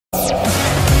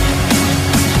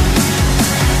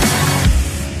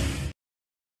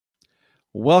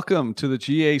Welcome to the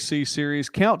GAC Series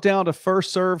Countdown to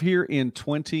First Serve here in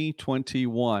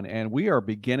 2021. And we are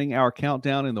beginning our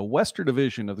countdown in the Western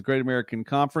Division of the Great American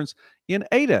Conference in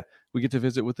Ada. We get to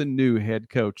visit with the new head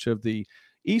coach of the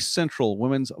East Central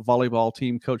women's volleyball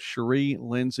team, Coach Cheri,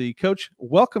 Lindsay. Coach,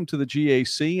 welcome to the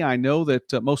GAC. I know that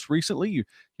most recently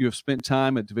you have spent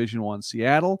time at Division I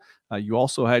Seattle. You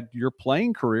also had your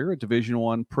playing career at Division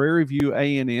I Prairie View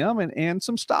A&M and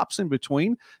some stops in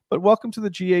between. But welcome to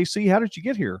the GAC. How did you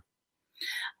get here?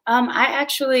 I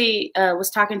actually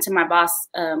was talking to my boss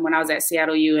when I was at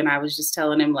Seattle U, and I was just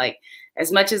telling him, like, as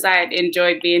much as I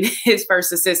enjoyed being his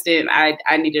first assistant,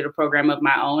 I needed a program of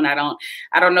my own. I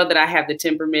don't know that I have the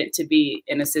temperament to be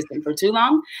an assistant for too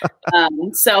long.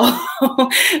 So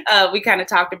we kind of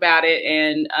talked about it,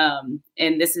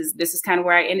 and this is kind of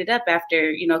where I ended up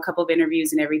after, a couple of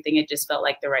interviews and everything. It just felt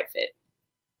like the right fit.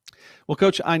 Well,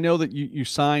 Coach, I know that you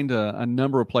signed a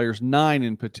number of players, 9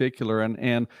 in particular,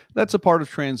 and that's a part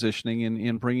of transitioning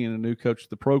and bringing in a new coach to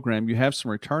the program. You have some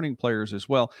returning players as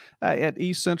well. At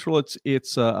East Central, it's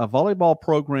a volleyball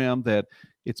program that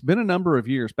it's been a number of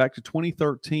years, back to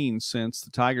 2013, since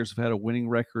the Tigers have had a winning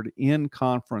record in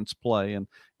conference play,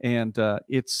 and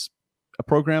it's a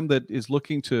program that is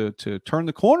looking to turn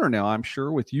the corner now, I'm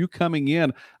sure. With you coming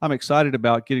in, I'm excited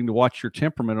about getting to watch your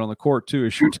temperament on the court, too,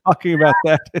 as you're talking about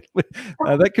that.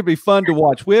 That could be fun to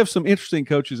watch. We have some interesting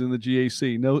coaches in the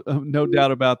GAC, no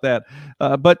doubt about that.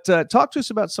 But talk to us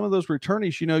about some of those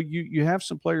returnees. You have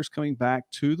some players coming back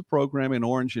to the program in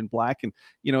orange and black, and,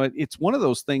 it's one of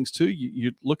those things, too.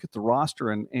 You look at the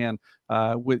roster, and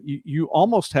you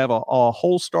almost have a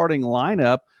whole starting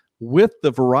lineup with the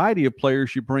variety of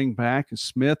players you bring back. And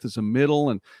Smith as a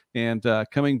middle, and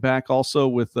coming back also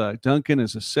with Duncan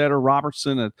as a setter,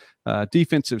 Robertson a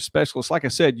defensive specialist. Like I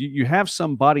said, you have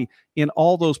somebody in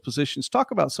all those positions. Talk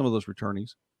about some of those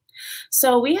returnees.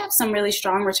 So we have some really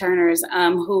strong returners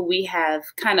who we have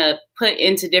kind of put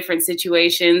into different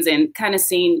situations and kind of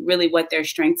seen really what their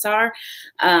strengths are.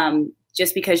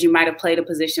 Just because you might have played a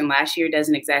position last year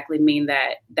doesn't exactly mean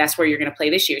that that's where you're going to play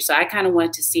this year. So I kind of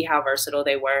wanted to see how versatile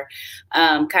they were,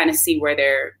 kind of see where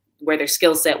their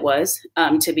skill set was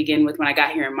to begin with when I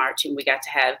got here in March, and we got to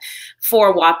have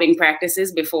 4 whopping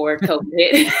practices before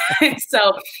COVID hit.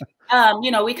 So,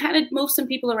 we kind of moved some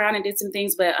people around and did some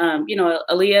things, but,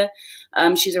 Aaliyah,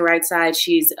 she's a right side.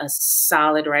 She's a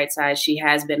solid right side. She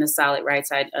has been a solid right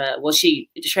side. She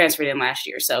transferred in last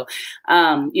year. So,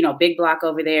 big block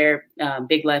over there,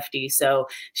 big lefty. So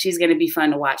she's going to be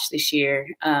fun to watch this year.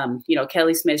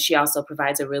 Kelly Smith, she also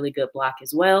provides a really good block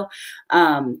as well.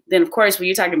 Then, of course, when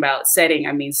you're talking about setting,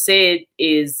 I mean, Sid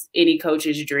is any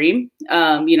coach's dream.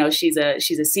 She's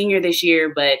a senior this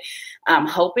year, but I'm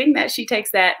hoping that she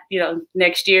takes that,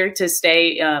 next year to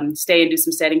stay and do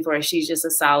some setting for us. She's just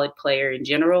a solid player in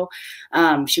general.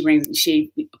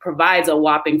 She provides a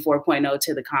whopping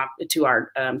 4.0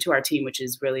 to our team, which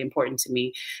is really important to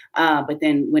me. But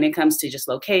then when it comes to just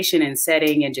location and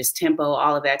setting and just tempo,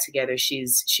 all of that together,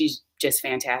 she's just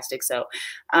fantastic. So,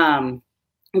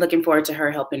 looking forward to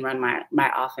her helping run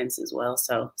my offense as well.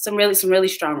 So some really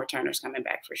strong returners coming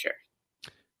back for sure.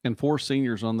 And 4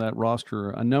 seniors on that roster,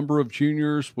 a number of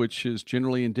juniors, which is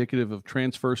generally indicative of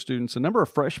transfer students, a number of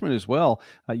freshmen as well.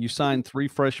 You signed 3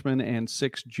 freshmen and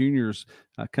 6 juniors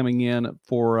coming in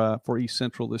for East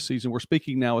Central this season. We're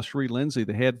speaking now with Cheri Lindsay,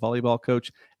 the head volleyball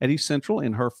coach at East Central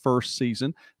in her first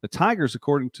season. The Tigers,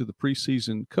 according to the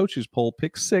preseason coaches poll,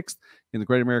 picked 6th in the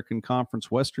Great American Conference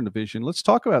Western Division. Let's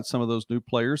talk about some of those new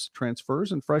players,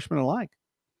 transfers, and freshmen alike.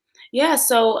 Yeah,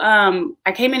 so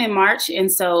I came in March, and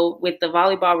so with the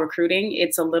volleyball recruiting,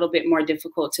 it's a little bit more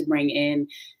difficult to bring in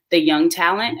the young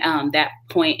talent that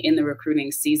point in the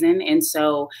recruiting season. And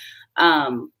so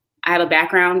I have a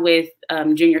background with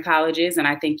junior colleges, and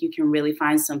I think you can really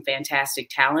find some fantastic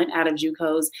talent out of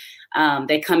JUCOs.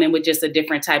 They come in with just a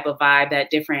different type of vibe, that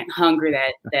different hunger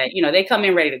that they come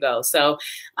in ready to go. So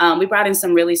we brought in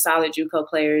some really solid JUCO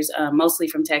players, mostly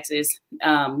from Texas,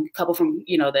 a couple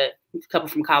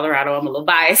from Colorado. I'm a little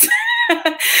biased,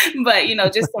 but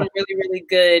just some really, really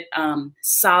good,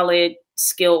 solid,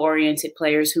 skill-oriented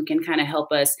players who can kind of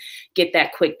help us get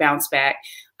that quick bounce back.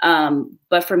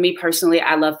 But for me personally,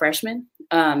 I love freshmen,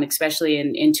 especially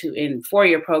in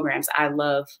 4-year programs. I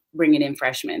love bringing in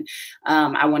freshmen.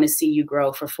 I want to see you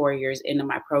grow for 4 years into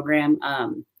my program.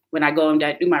 When I go and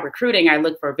do my recruiting, I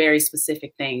look for very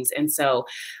specific things. And so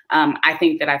I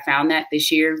think that I found that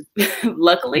this year.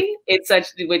 Luckily, it's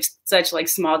such like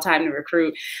small time to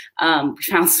recruit. We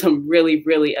found some really,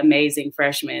 really amazing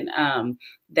freshmen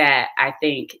that I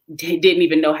think didn't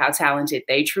even know how talented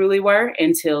they truly were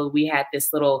until we had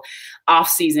this little off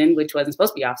season, which wasn't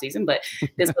supposed to be off season, but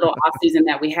this little off season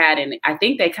that we had. And I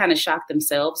think they kind of shocked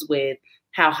themselves with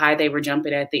how high they were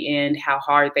jumping at the end, how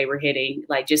hard they were hitting,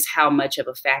 like just how much of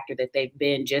a factor that they've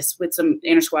been just with some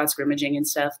inter squad scrimmaging and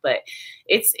stuff. But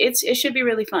it should be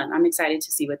really fun. I'm excited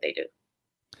to see what they do.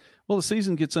 Well, the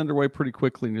season gets underway pretty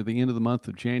quickly near the end of the month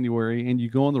of January, and you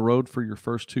go on the road for your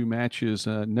first 2 matches.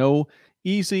 No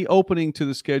easy opening to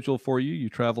the schedule for you. You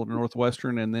travel to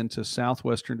Northwestern and then to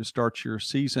Southwestern to start your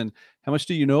season. How much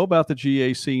do you know about the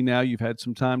GAC now? You've had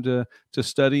some time to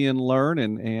study and learn,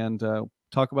 and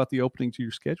talk about the opening to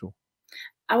your schedule.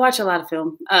 I watch a lot of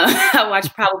film. I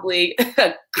watch probably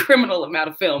a criminal amount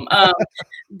of film.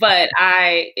 But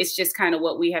it's just kind of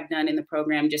what we have done in the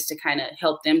program just to kind of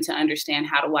help them to understand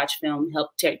how to watch film,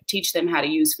 help teach them how to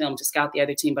use film to scout the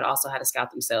other team, but also how to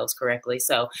scout themselves correctly.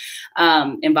 So,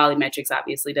 and Volleymetrics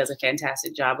obviously does a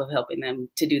fantastic job of helping them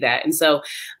to do that. And so,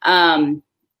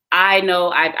 I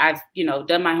know I've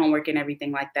done my homework and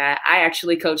everything like that. I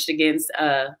actually coached against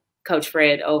Coach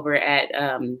Fred over at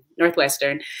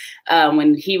Northwestern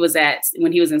when he was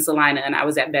in Salina and I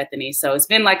was at Bethany. So it's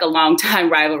been like a long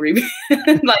time rivalry,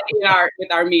 like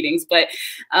with our meetings. But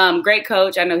great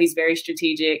coach. I know he's very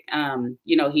strategic.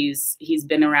 He's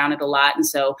been around it a lot, and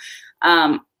so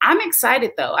I'm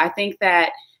excited though. I think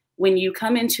that when you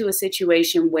come into a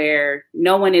situation where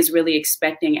no one is really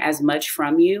expecting as much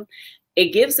from you,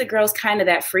 it gives the girls kind of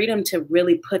that freedom to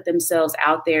really put themselves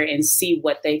out there and see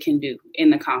what they can do in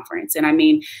the conference. And I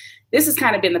mean, this has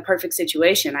kind of been the perfect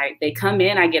situation. They come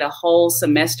in, I get a whole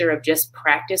semester of just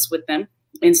practice with them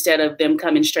instead of them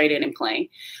coming straight in and playing.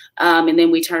 And then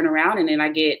we turn around and then I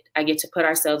get to put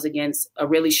ourselves against a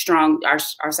really strong,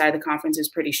 our side of the conference is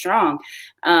pretty strong,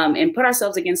 and put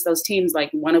ourselves against those teams, like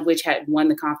one of which had won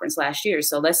the conference last year.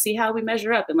 So let's see how we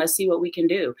measure up and let's see what we can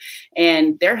do.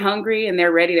 And they're hungry and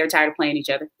they're ready. They're tired of playing each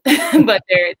other, but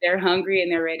they're hungry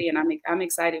and they're ready. And I'm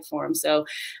excited for them. So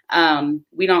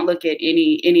we don't look at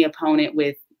any opponent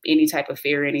with any type of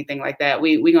fear or anything like that.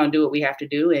 We're going to do what we have to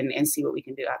do and see what we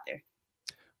can do out there.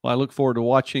 Well, I look forward to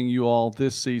watching you all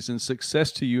this season.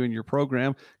 Success to you and your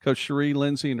program. Coach Cheri,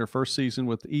 Lindsay, in her first season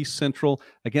with East Central.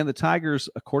 Again, the Tigers,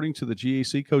 according to the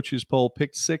GAC coaches poll,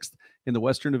 picked 6th in the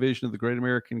Western Division of the Great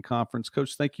American Conference.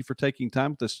 Coach, thank you for taking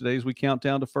time with us today as we count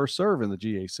down to first serve in the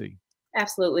GAC.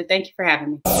 Absolutely. Thank you for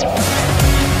having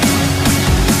me.